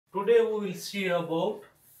Today we will see about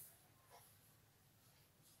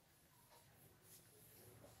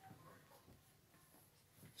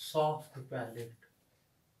soft palate.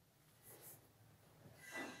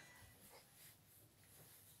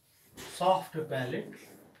 Soft palate.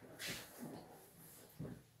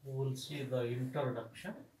 We will see the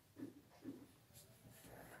introduction.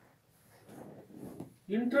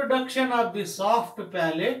 Introduction of the soft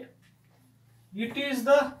palate. It is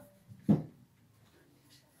the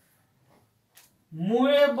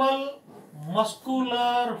movable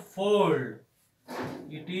muscular fold.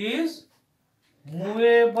 It is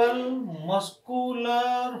movable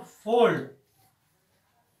muscular fold.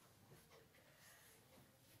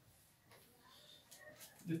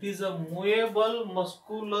 It is a movable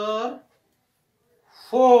muscular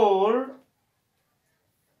fold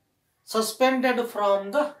suspended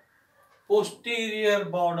from the posterior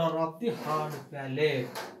border of the hard palate.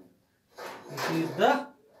 It is the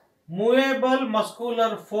movable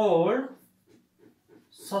muscular fold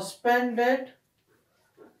suspended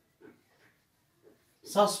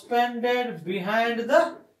behind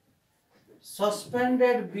the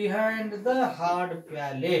hard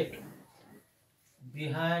palate.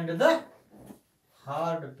 Behind the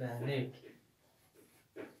hard palate.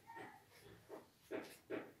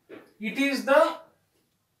 It is the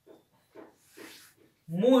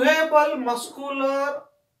movable muscular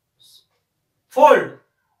fold.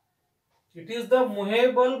 It is the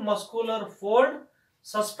movable muscular fold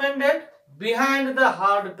suspended behind the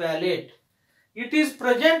hard palate. It is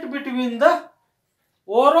present between the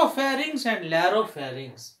oropharynx and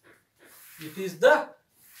laropharynx. It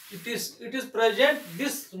is present.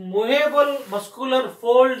 This movable muscular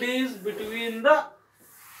fold is between the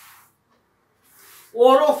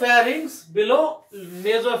oropharynx below,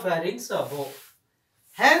 nasopharynx above.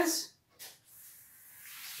 Hence,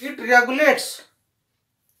 it regulates.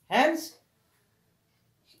 Hence,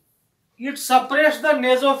 it separates the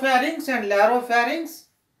nasopharynx and laropharynx,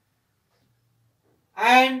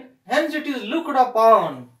 and hence it is looked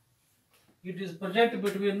upon. It is present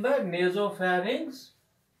between the nasopharynx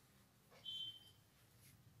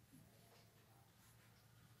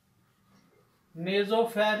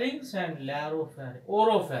and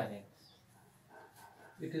oropharynx.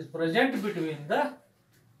 It is present between the.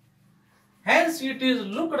 Hence, it is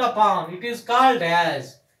looked upon. It is called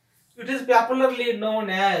as. It is popularly known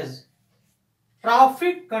as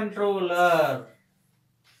traffic controller.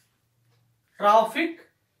 Traffic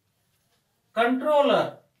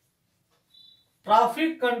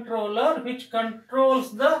controller which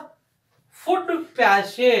controls the food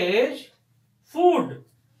passage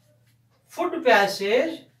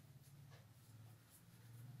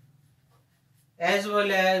as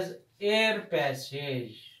well as air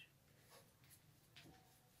passage.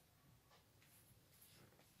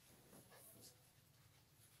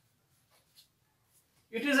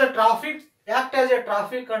 It is act as a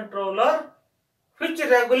traffic controller which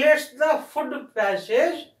regulates the food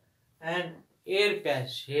passage and air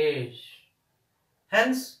passage.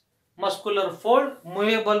 Hence, muscular fold,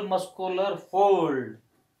 movable muscular fold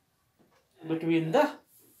between the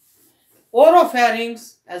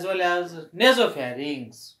oropharynx as well as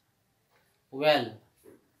nasopharynx. Well,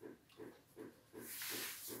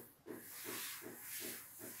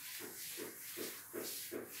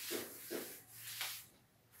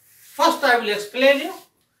 first I will explain you,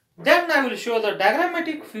 then I will show the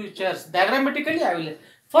diagrammatic features. Diagrammatically, I will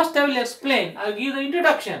explain. I will give the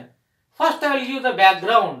introduction. First I will give the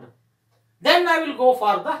background. Then I will go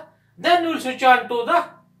for then we will switch on to the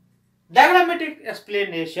diagrammatic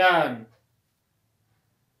explanation.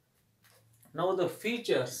 Now the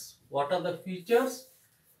features. What are the features?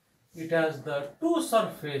 It has the two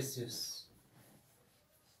surfaces,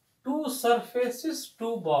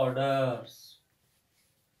 two borders.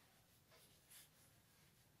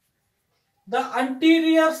 The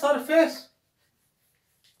anterior surface,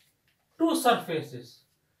 two surfaces,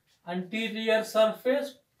 anterior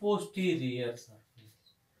surface, posterior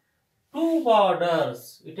surface. Two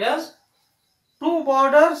borders. It has two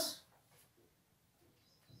borders.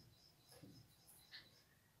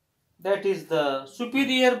 That is the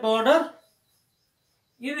superior border,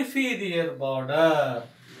 inferior border.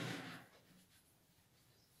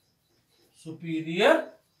 Superior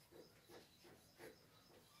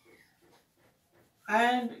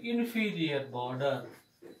and inferior border.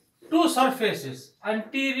 Two surfaces,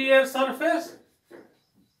 anterior surface,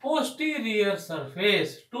 posterior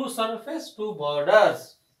surface. Two surface, two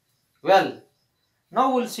borders. Well,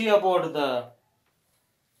 now we'll see about the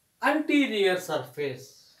anterior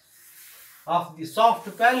surface of the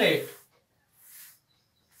soft palate.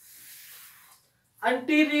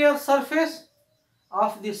 Anterior surface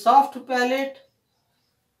of the soft palate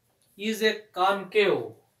is a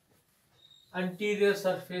concave. Anterior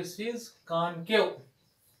surface is concave.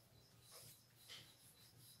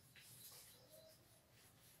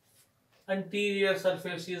 Anterior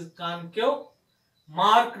surface is concave,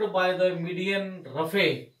 marked by the median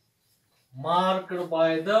raphe. Marked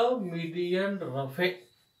by the median raphe.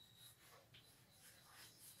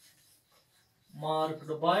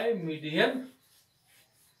 Marked by median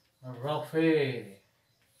raphe.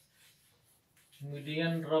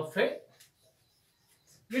 Median raphe.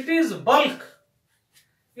 It is bulk.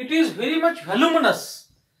 It is very much voluminous.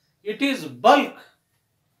 It is bulk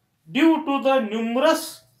due to the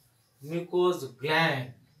numerous mucous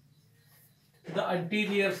gland. The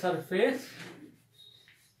anterior surface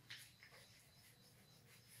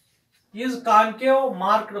is concave,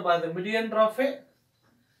 marked by the median raphe.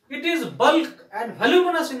 It is bulk and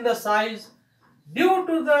voluminous in the size due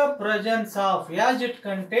to the presence of, as it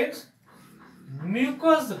contains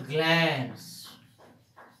mucous glands.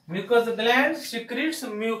 Mucous gland secretes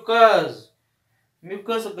mucus.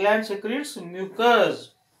 Mucous gland secretes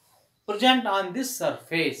mucus present on this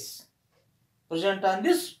surface. Present on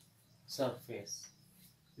this surface.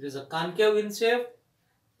 It is a concave in shape,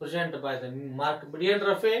 present by the marked median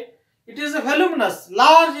raphe. It is a voluminous,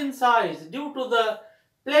 large in size due to the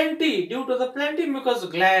plenty mucous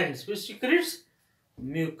glands which secretes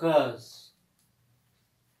mucus.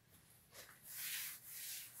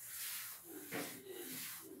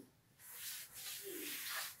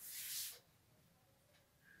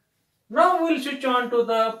 Now we will switch on to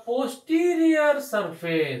the posterior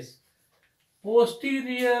surface.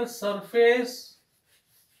 Posterior surface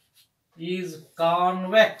is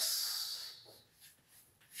convex.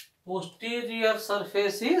 Posterior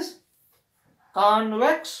surface is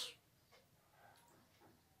convex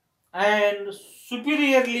and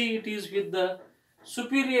superiorly it is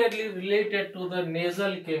superiorly related to the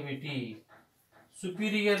nasal cavity.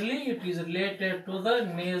 Superiorly it is related to the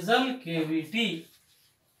nasal cavity.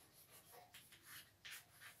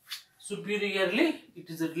 Superiorly it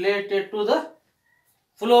is related to the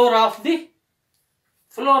floor of the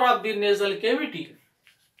nasal cavity.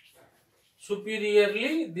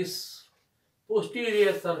 Superiorly this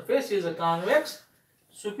posterior surface is a convex,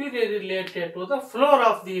 superiorly related to the floor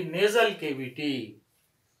of the nasal cavity.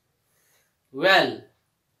 Well,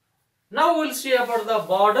 now we will see about the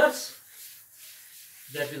borders,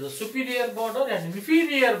 that is the superior border and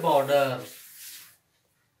inferior border.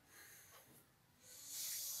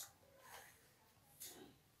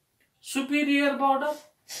 Superior border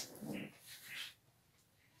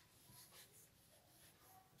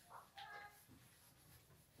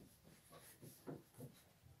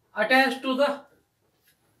attached to the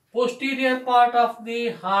posterior part of the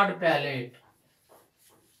hard palate.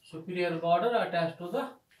 Superior border attached to the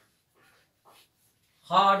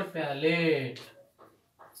hard palate.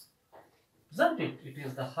 Isn't it? It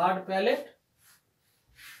is the hard palate.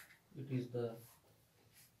 It is the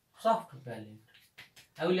soft palate.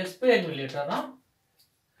 I will explain you later on.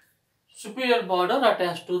 Superior border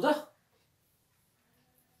attached to the,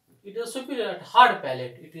 it is superior hard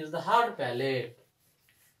palate. It is the hard palate.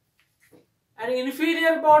 And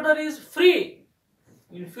inferior border is free.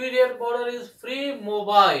 Inferior border is free,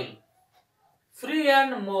 mobile. Free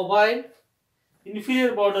and mobile.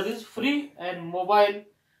 Inferior border is free and mobile,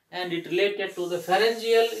 and it related to the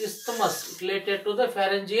pharyngeal isthmus. It related to the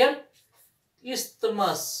pharyngeal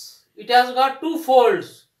isthmus. It has got two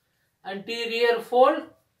folds, anterior fold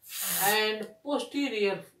and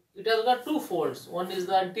posterior. It has got two folds. One is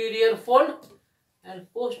the anterior fold and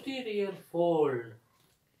posterior fold.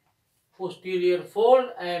 Posterior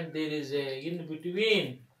fold, and there is a in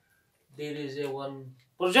between. There is a one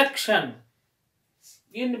projection.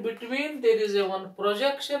 In between there is a one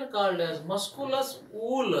projection called as musculus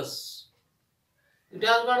ulus. It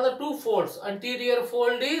has got the two folds. Anterior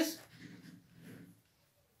fold is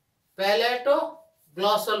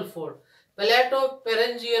palatoglossal fold.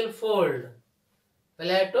 Palatopharyngeal fold.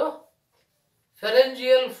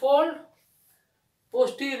 Palatopharyngeal fold.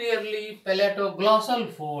 Posteriorly palatoglossal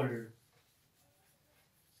fold.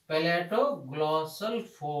 Palatoglossal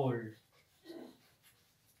fold.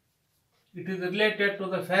 It is related to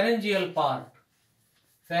the pharyngeal part.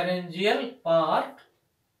 Pharyngeal part.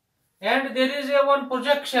 And there is a one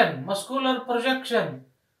projection, muscular projection.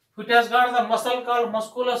 It has got the muscle called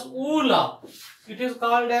musculus ula. It is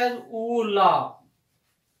called as ula.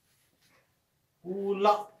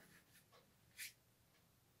 Ula.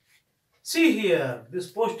 See here,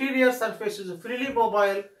 this posterior surface is freely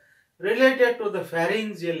mobile, related to the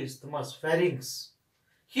pharyngeal isthmus, pharynx.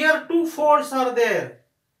 Here two folds are there.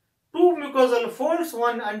 Two mucosal folds,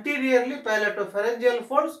 one anteriorly palatopharyngeal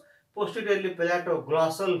folds, posteriorly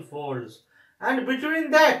palatoglossal folds. And between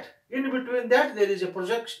that, in between that, there is a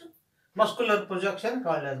projection, muscular projection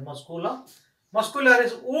called as muscula.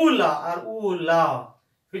 Muscularis ula or ula,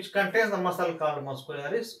 which contains the muscle called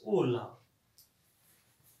muscularis ula.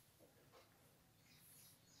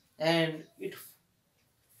 And it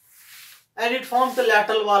forms the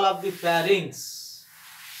lateral wall of the pharynx.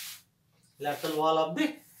 Lateral wall of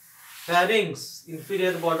the pharynx.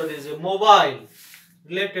 Inferior border is mobile,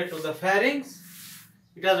 related to the pharynx.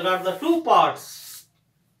 It has got the two parts.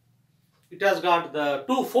 It has got the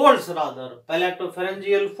two folds rather,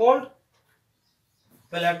 palatopharyngeal fold,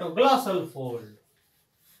 palatoglossal fold.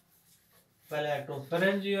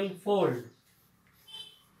 Palatopharyngeal fold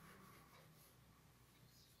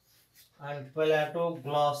and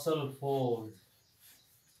palatoglossal fold.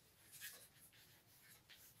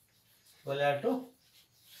 Palatoglossal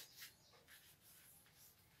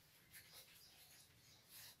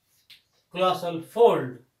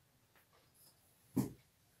fold.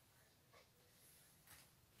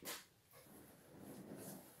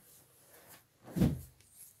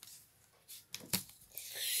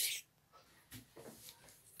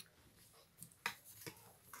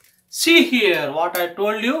 See here what I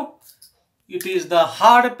told you. It is the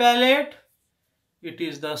hard palate. It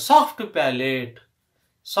is the soft palate.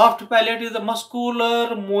 Soft palate is the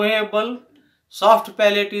muscular movable. Soft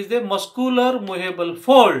palate is the muscular movable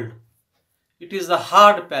fold. It is the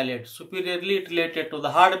hard palate. Superiorly related to the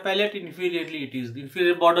hard palate. Inferiorly it is. The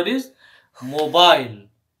inferior border is mobile.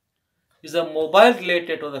 Is a mobile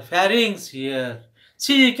related to the pharynx here.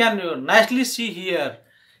 See, you can nicely see here.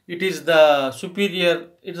 It is the superior,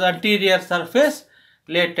 it is anterior surface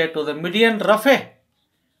related to the median raphe.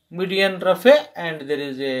 Median raphe, and there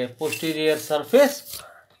is a posterior surface.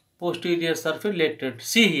 Posterior surface related.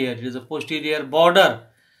 See here, it is a posterior border.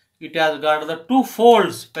 It has got the two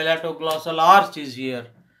folds. Palatoglossal arch is here.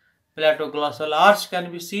 Palatoglossal arch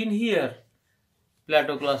can be seen here.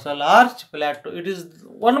 Palatoglossal arch, it is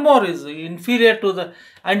one more is inferior to the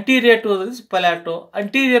anterior to this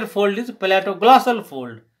anterior fold is palatoglossal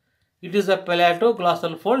fold. It is a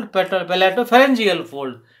palatoglossal fold, palatopharyngeal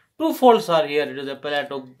fold. Two folds are here. It is a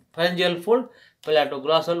palatopharyngeal fold,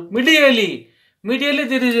 palatoglossal. Medially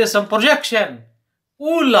there is some projection.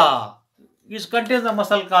 Ula, which contains a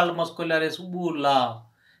muscle called muscularis ula.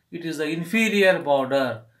 It is the inferior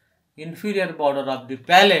border of the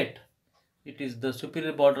palate. It is the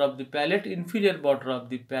superior border of the palate, inferior border of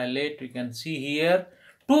the palate. You can see here.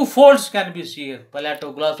 Two folds can be seen here.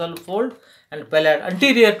 Palatoglossal fold and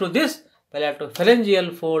anterior to this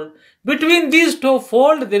palatopharyngeal fold. Between these two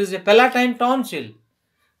folds, there is a palatine tonsil.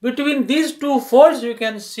 Between these two folds, you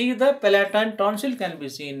can see the palatine tonsil can be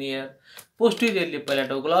seen here. Posteriorly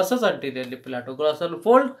palatoglossal, anteriorly palatoglossal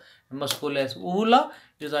fold. Musculus ula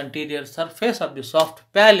is anterior surface of the soft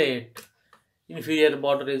palate. Inferior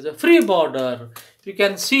border is a free border. You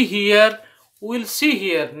can see here. We will see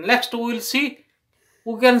here. Next, we will see.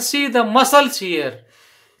 We can see the muscles here.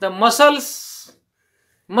 The muscles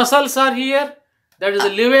are here. That is the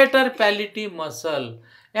levator palati muscle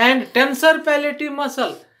and tensor palati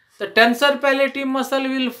muscle. The tensor palati muscle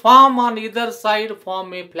will form on either side,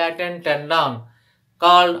 form a flattened tendon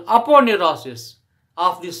called aponeurosis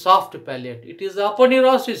of the soft palate. It is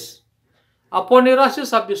aponeurosis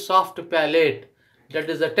of the soft palate. That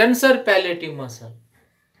is the tensor palati muscle.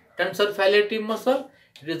 Tensor palati muscle.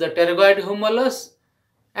 It is the pterygoid humulus.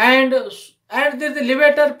 And there is the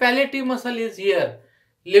levator palati muscle is here.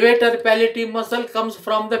 Levator palati muscle comes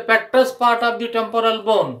from the petrous part of the temporal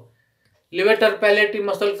bone. Levator palati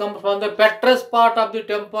muscle comes from the petrous part of the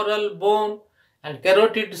temporal bone and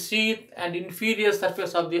carotid sheath and inferior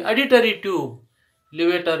surface of the auditory tube.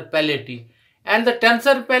 Levator palati. And the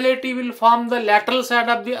tensor palati will form the lateral side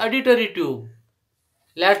of the auditory tube.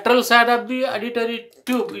 Lateral side of the auditory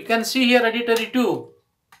tube. You can see here auditory tube.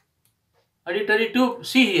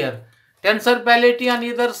 See here. Tensor palati on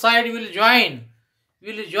either side will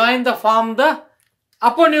join the form the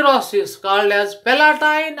aponeurosis called as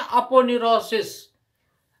palatine aponeurosis.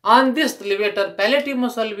 On this levator palati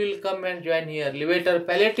muscle will come and join here. Levator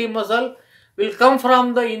palati muscle will come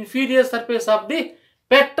from the inferior surface of the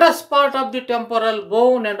petrous part of the temporal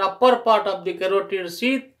bone and upper part of the carotid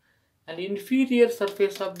sheath and inferior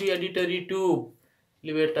surface of the auditory tube.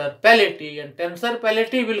 Levator palati and tensor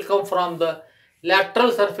palati will come from the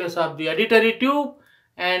lateral surface of the auditory tube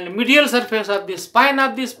and medial surface of the spine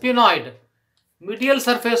of the sphenoid. Medial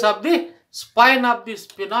surface of the spine of the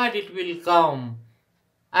sphenoid it will come.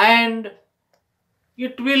 And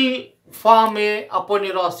it will form a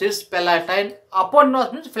aponeurosis palatine.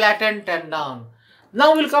 Aponeurosis means flattened tendon.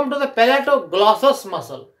 Now we'll come to the palatoglossus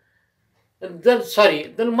muscle. Then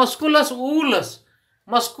musculus oolus.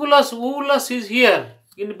 Musculus oolus is here.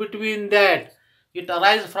 In between that, it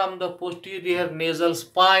arises from the posterior nasal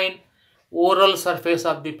spine, oral surface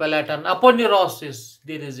of the palatine. Aponeurosis,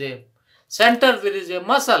 there is a center, there is a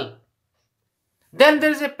muscle. Then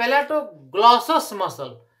there is a palatoglossus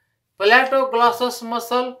muscle. Palatoglossus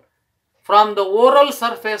muscle from the oral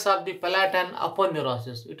surface of the palatine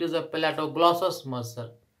aponeurosis. It is a palatoglossus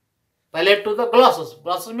muscle. Palate to the glossus.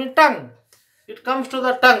 Glossus means tongue. It comes to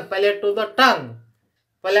the tongue. Palate to the tongue.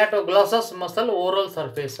 Palatoglossus muscle, oral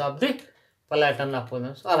surface of the palatine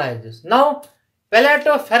aponeurosis arises. Now,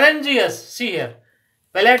 palatopharyngeus. See here.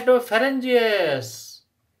 Palatopharyngeus.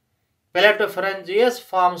 Palatopharyngeus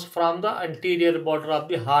forms from the anterior border of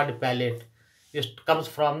the hard palate. It comes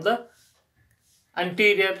from the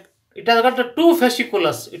anterior. It has got the two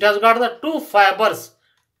fasciculus. It has got the two fibers,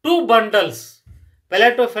 two bundles.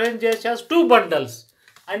 Palatopharyngeus has two bundles.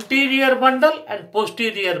 Anterior bundle and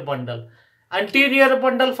posterior bundle. Anterior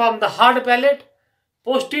bundle from the hard palate.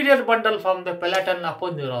 Posterior bundle from the palatine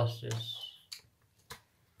aponeurosis.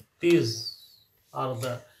 These are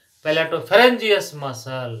the palatopharyngeus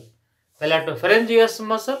muscle. Palatopharyngeus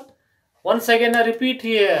muscle. Once again I repeat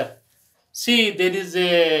here. See, there is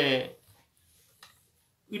it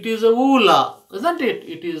is a ula, isn't it?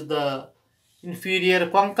 It is the inferior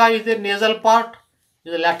concha is the nasal part.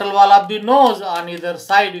 The lateral wall of the nose on either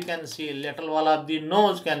side you can see. Lateral wall of the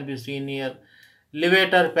nose can be seen here.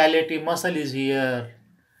 Levator palati muscle is here.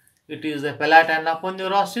 It is the palatine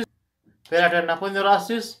aponeurosis. Palatine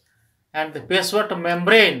aponeurosis and the paceward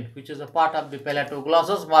membrane, which is a part of the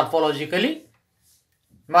palatoglossus morphologically.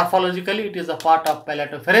 Morphologically, it is a part of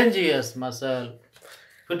palatopharyngeus muscle.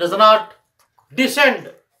 If it does not descend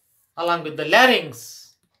along with the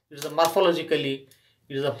larynx, it is a morphologically,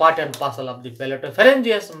 it is a part and parcel of the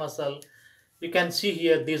palatopharyngeus muscle. You can see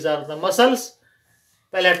here, these are the muscles.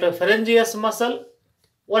 Palatopharyngeus muscle.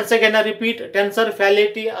 Once again I repeat, tensor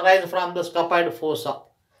palati arise from the scapuloid fossa.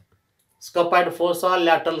 Scapuloid fossa,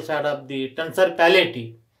 lateral side of the tensor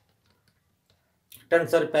palati.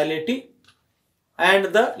 Tensor palati and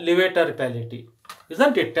the levator palati.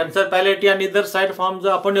 Isn't it? Tensor palati on either side forms the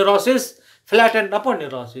aponeurosis, flattened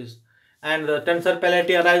aponeurosis. And the tensor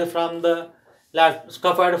palati arises from the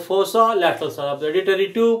scapuloid fossa, lateral side of the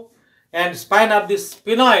auditory tube, and spine of the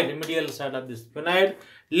sphenoid, medial side of the sphenoid.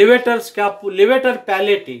 Levator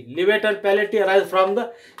palati arises from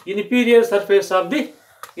the inferior surface of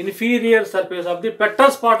the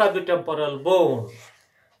petrous part of the temporal bone.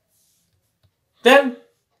 Then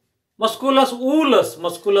musculus oolus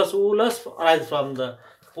arises from the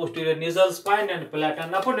posterior nasal spine and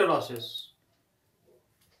palatine aponeurosis.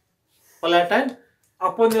 Palatine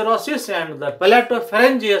aponeurosis and the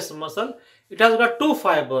palatopharyngeus muscle, it has got two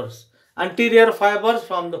fibers. Anterior fibers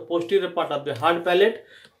from the posterior part of the hard palate,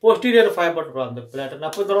 posterior fiber from the palatine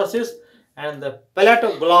aponeurosis, and the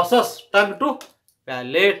palatoglossus, tongue to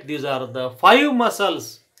palate. These are the five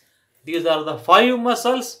muscles. Tensor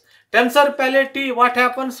palati, what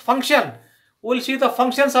happens? Function. We will see the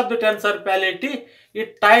functions of the tensor palati.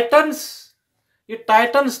 It tightens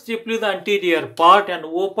deeply the anterior part and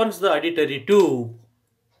opens the auditory tube.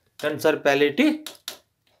 Tensor palati,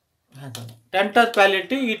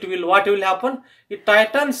 what will happen? It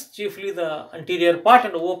tightens chiefly the anterior part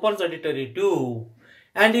and opens the auditory tube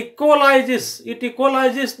and equalizes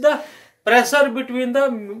the pressure between the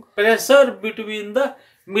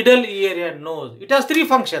middle ear and nose. It has three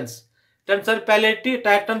functions. Tensor palati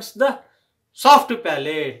tightens the soft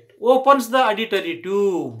palate, opens the auditory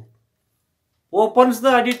tube,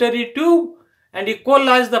 and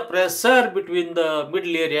equalizes the pressure between the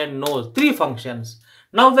middle ear and nose. Three functions.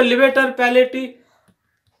 Now the levator palati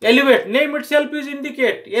elevates. Name itself is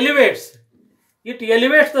indicate. Elevates. It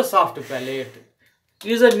elevates the soft palate.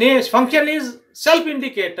 Function is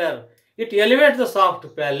self-indicator. It elevates the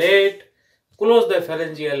soft palate, closes the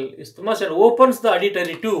pharyngeal isthmus and opens the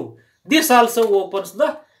auditory tube. This also opens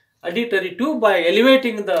the auditory tube by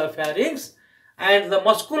elevating the pharynx, and the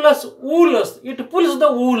musculus oolus, it pulls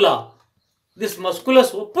the ula. This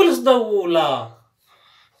musculus pulls the ula.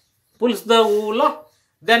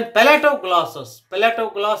 Then palatoglossus,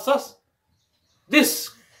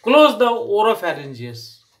 this close the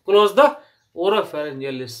oropharyngeus,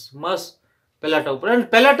 isthmus, and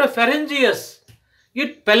palatopharyngeus,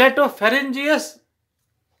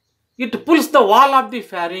 it pulls the wall of the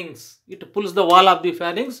pharynx.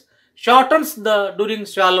 Shortens during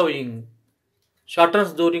swallowing.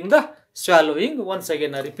 Once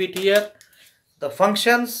again I repeat here. the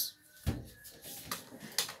functions.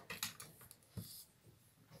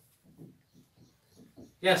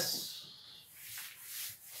 Yes,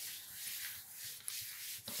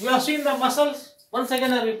 we have seen the muscles. Once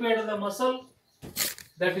again I repeat the muscle,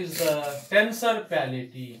 that is the tensor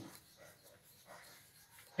palate.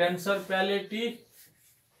 Tensor palate,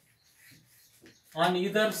 on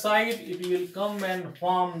either side it will come and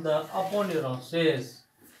form the aponeurosis.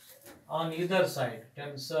 On either side,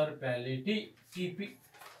 tensor palate, TP,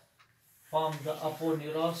 form the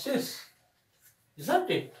aponeurosis. Isn't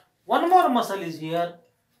it? One more muscle is here.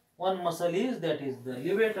 One muscle is, that is the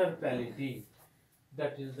levator palate.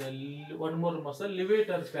 That is the one more muscle,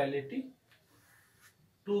 levator palate.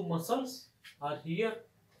 Two muscles are here.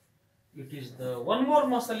 It is the one more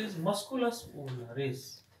muscle is musculus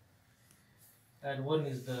ulnaris, and one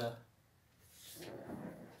is the,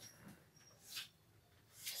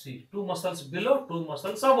 see, two muscles below, two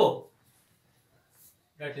muscles above.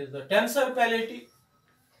 That is the tensor palate.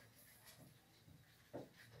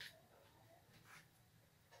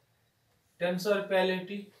 Tensor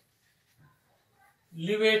palate,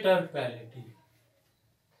 levator palate.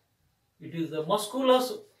 It is the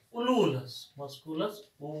musculus ululus, musculus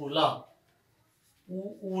ula.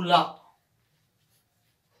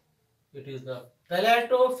 It is the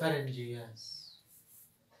palatopharyngeus.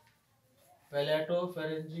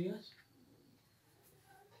 Palatopharyngeus.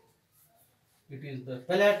 It is the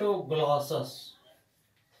palatoglossus.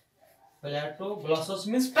 Palatoglossus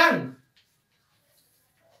means tongue.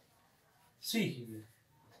 See here.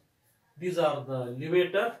 These are the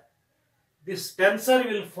levator. This tensor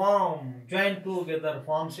will form, join together,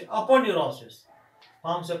 forms a aponeurosis,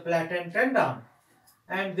 forms a platen tendon,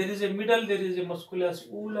 and there is a middle, there is a musculus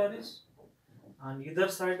ulnaris. On either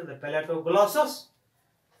side, the palatoglossus,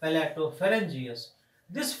 palatopharyngeus.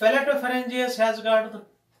 This palatopharyngeus has got the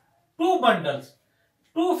two bundles.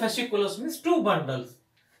 Two fasciculus means two bundles.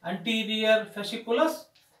 Anterior fasciculus,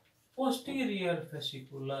 posterior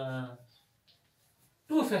fasciculus.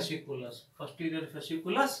 Two fasciculus, posterior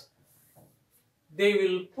fasciculus. They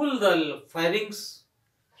will pull the pharynx,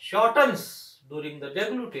 shortens during the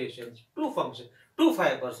deglutitions. Two functions, two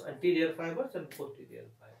fibers, anterior fibers and posterior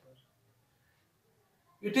fibers.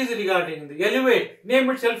 It is regarding the elevate, name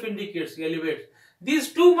itself indicates elevate.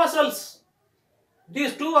 These two muscles,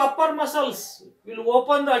 these two upper muscles will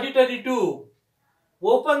open the auditory tube.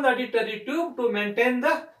 Open the auditory tube to maintain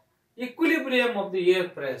the equilibrium of the air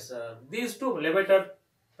pressure. These two, levator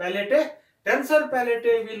palate, tensor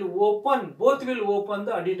palate will open, both will open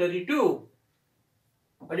the auditory tube.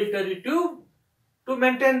 Auditory tube to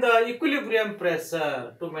maintain the equilibrium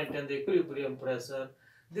pressure. To maintain the equilibrium pressure.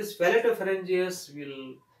 This palatopharyngeus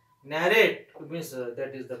will narrate, means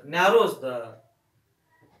that is the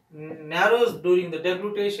narrows during the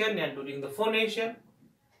deglutition and during the phonation.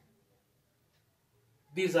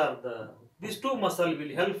 These two muscles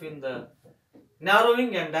will help in the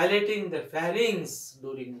narrowing and dilating the pharynx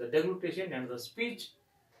during the deglutition and the speech.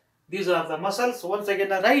 These are the muscles. Once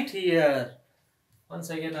again I write here. Once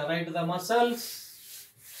again I write the muscles.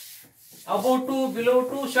 Above 2, below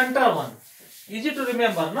 2, center 1. Easy to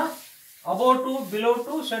remember, na? Above 2, below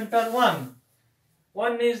 2, center 1.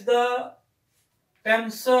 One is the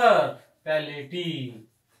tensor palate.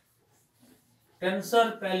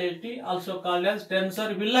 Tensor palate, also called as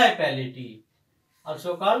tensor villi palate.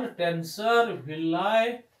 Also called tensor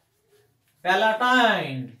villi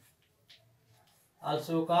palatine.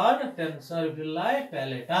 Also called tensor villi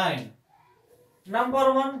palatine.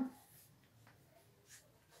 Number 1.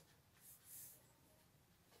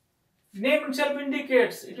 Name itself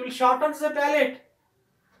indicates it will shorten the palate.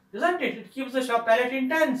 Isn't it? It keeps the palate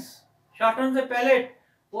intense. Shortens the palate.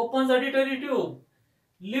 Opens the auditory tube.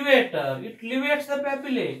 Levator. It levates the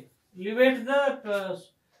papillae. Levates the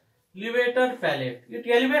levator palate. It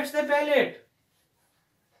elevates the palate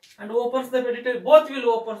and opens the auditory. Both will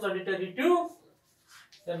open the auditory tube.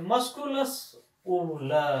 Then musculus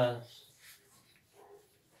ulus.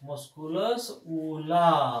 Musculus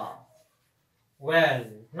ula. Well,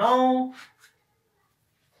 now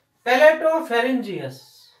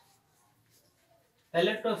palatopharyngeus.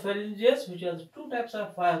 Palatopharyngeus, which has two types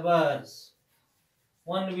of fibers.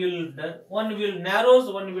 One will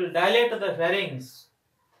narrows, one will dilate the pharynx.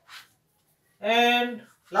 And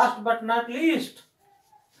last but not least,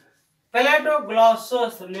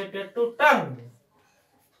 palatoglossus related to tongue.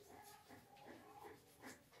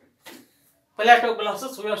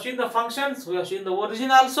 Palatoglossus, we have seen the functions, we have seen the origin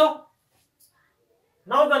also.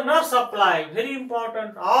 Now the nerve supply, very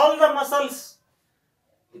important. All the muscles,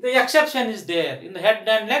 the exception is there. In the head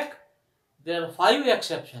and neck, there are 5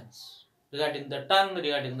 exceptions. Regarding the tongue,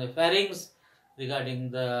 regarding the pharynx,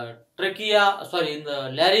 regarding the trachea, sorry, in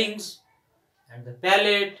the larynx and the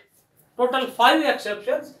palate. Total 5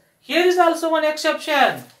 exceptions. Here is also one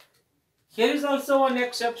exception. Here is also one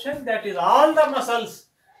exception, that is all the muscles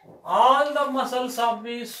of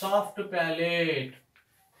the soft palate.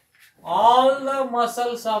 All the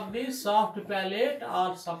muscles of the soft palate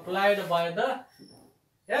are supplied by the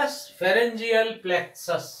pharyngeal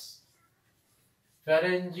plexus.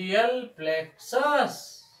 Pharyngeal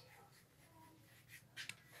plexus.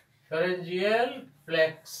 Pharyngeal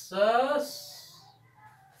plexus,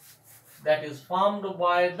 that is formed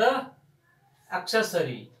by the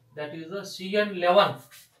accessory, that is the CN11.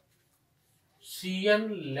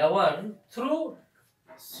 CN11 through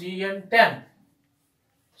CN10.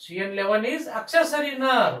 CN11 is accessory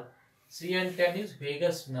nerve. CN10 is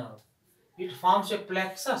vagus nerve. It forms a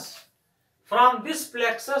plexus. From this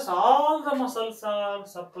plexus, all the muscles are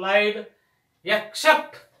supplied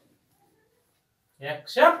except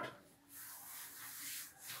tensor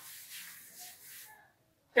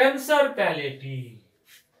palati.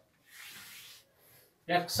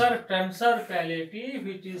 Except tensor palati,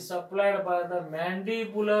 which is supplied by the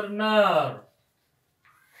mandibular nerve.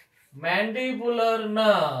 Mandibular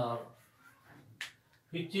nerve,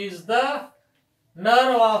 which is the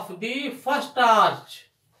nerve of the first arch.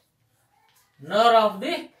 Nerve of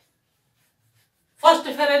the first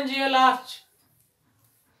pharyngeal arch.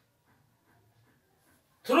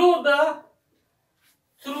 Through the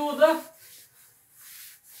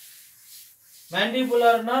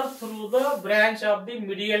mandibular nerve, through the branch of the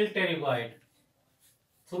medial pterygoid.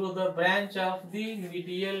 Through the branch of the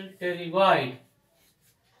medial pterygoid.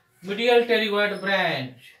 Medial pterygoid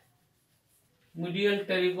branch. Medial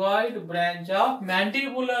pterygoid branch of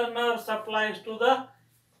mandibular nerve supplies to the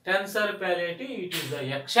tensor palati. It is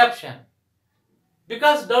the exception.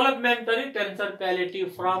 Because developmentally tensor palati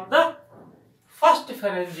from the first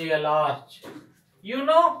pharyngeal arch. You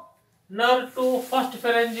know, nerve to first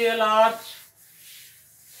pharyngeal arch.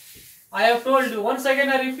 I have told you, once again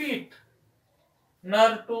I repeat.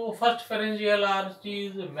 Nerve to first pharyngeal arch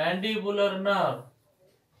is mandibular nerve,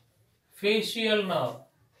 facial nerve.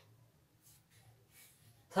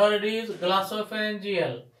 Third is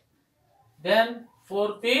glossopharyngeal. Then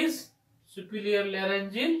fourth is superior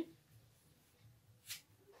laryngeal,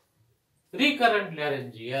 recurrent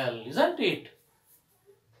laryngeal, isn't it?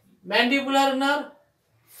 Mandibular nerve,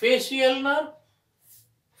 facial nerve,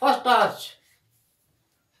 first arch.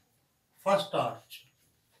 First arch,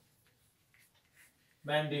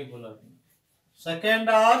 mandibular. Second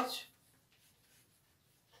arch,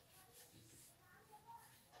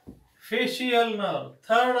 facial nerve.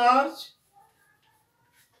 Third arch,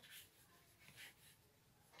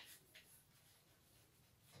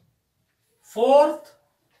 fourth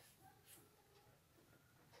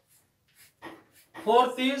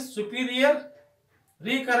is superior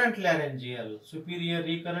recurrent laryngeal. Superior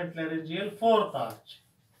recurrent laryngeal, fourth arch.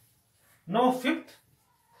 No, fifth,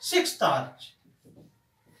 sixth arch.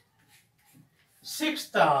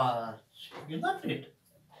 Sixth arch, isn't it?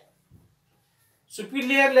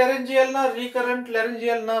 Superior laryngeal nerve, recurrent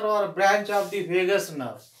laryngeal nerve, or branch of the vagus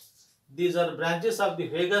nerve. These are branches of the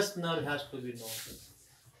vagus nerve, has to be known.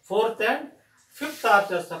 Fourth and fifth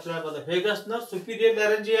arch are supplied by the vagus nerve, superior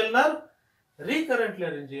laryngeal nerve, recurrent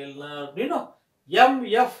laryngeal nerve. You know, M,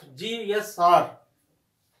 F, G, S, R.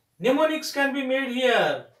 Mnemonics can be made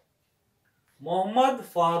here. Muhammad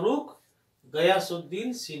Farooq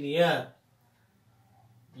Ghayasuddin Senior.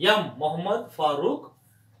 M. Muhammad Farooq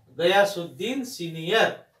Ghayasuddin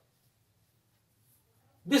Senior.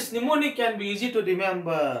 This mnemonic can be easy to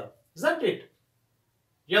remember, isn't it?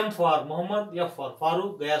 M for Muhammad, F for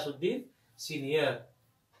Farooq Ghayasuddin Senior.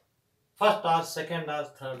 First arch, second arch,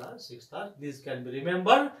 third arch, sixth arch. These can be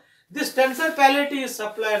remembered. This tensor palati is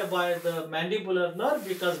supplied by the mandibular nerve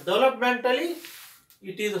because developmentally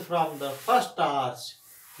it is from the first arch.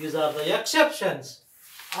 These are the exceptions.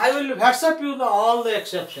 I will WhatsApp you all the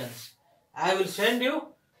exceptions. I will send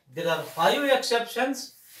you. There are 5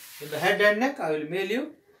 exceptions in the head and neck. I will mail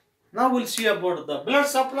you. Now we'll see about the blood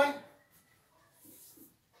supply.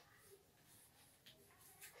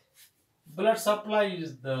 Blood supply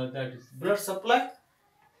is blood supply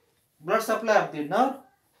of the nerve.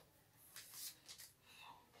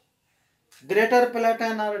 Greater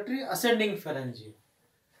palatine artery, ascending pharyngeal.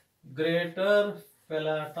 Greater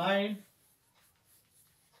palatine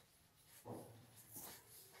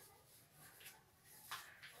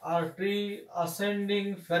artery,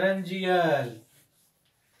 ascending pharyngeal.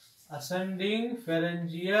 Ascending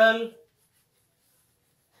pharyngeal.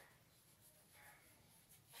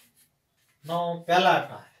 Now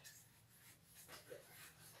palatine.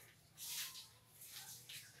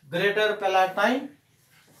 Greater palatine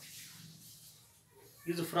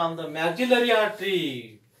is from the maxillary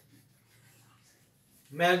artery.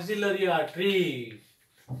 Maxillary artery.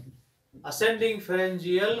 Ascending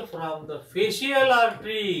pharyngeal from the facial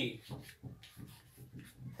artery.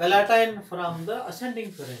 Palatine from the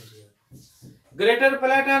ascending pharyngeal. Greater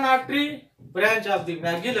palatine artery, branch of the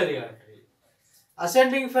maxillary artery.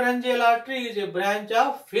 Ascending pharyngeal artery is a branch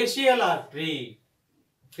of facial artery.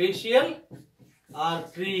 Facial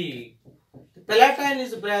artery. The palatine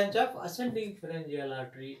is a branch of ascending pharyngeal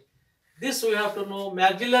artery. This we have to know.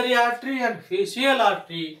 Maxillary artery and facial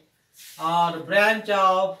artery are branch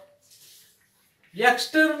of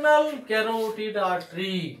external carotid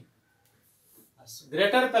artery.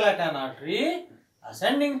 Greater palatine artery,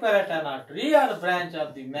 ascending palatine artery are branch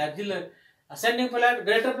of the maxillary.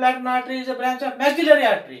 Greater palatine artery is a branch of maxillary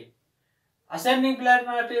artery. Ascending palatine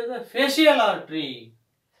artery is a facial artery.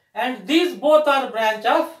 And these both are branch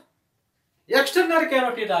of external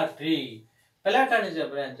carotid artery. Palatine is a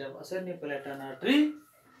branch of ascending palatine artery.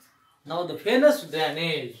 Now the venous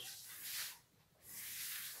drainage.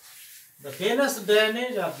 The venous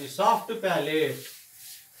drainage of the soft palate.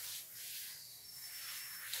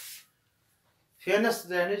 Venous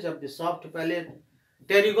drainage of the soft palate.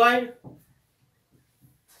 Pterygoid.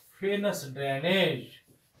 Venous drainage.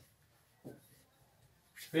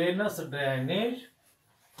 Venous drainage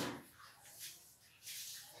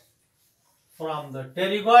from the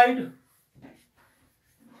pterygoid.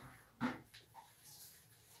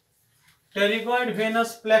 Pterygoid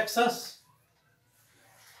venous plexus.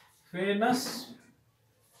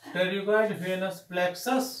 Pterygoid venous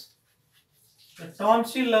plexus. The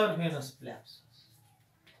tonsillar venous plexus.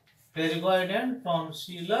 Pterygoid and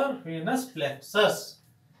tonsillar venous plexus.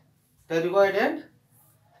 Pterygoid and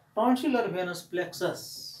tonsillar venous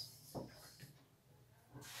plexus.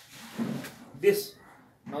 This.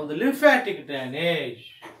 Now the lymphatic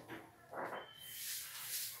drainage.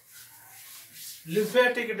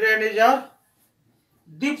 Lymphatic drainage are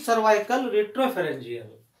deep cervical retropharyngeal.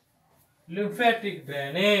 Lymphatic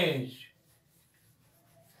drainage.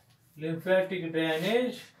 Lymphatic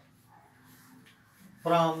drainage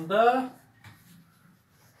from the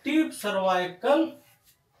deep cervical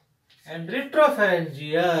and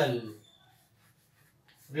retropharyngeal.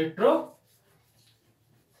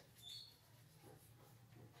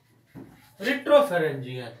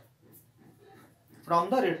 Retropharyngeal. From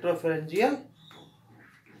the retropharyngeal.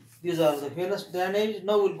 These are the venous drainage.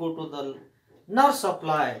 Now we'll go to the nerve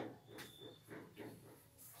supply.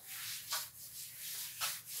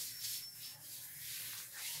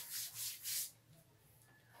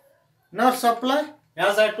 Nerve supply,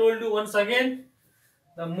 as I told you once again,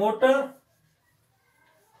 the motor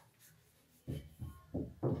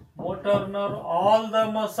nerve, all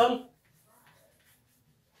the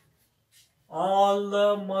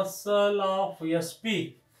muscle of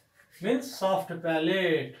SP means soft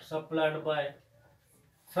palate supplied by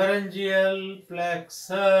pharyngeal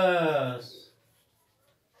plexus.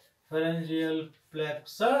 Pharyngeal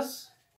plexus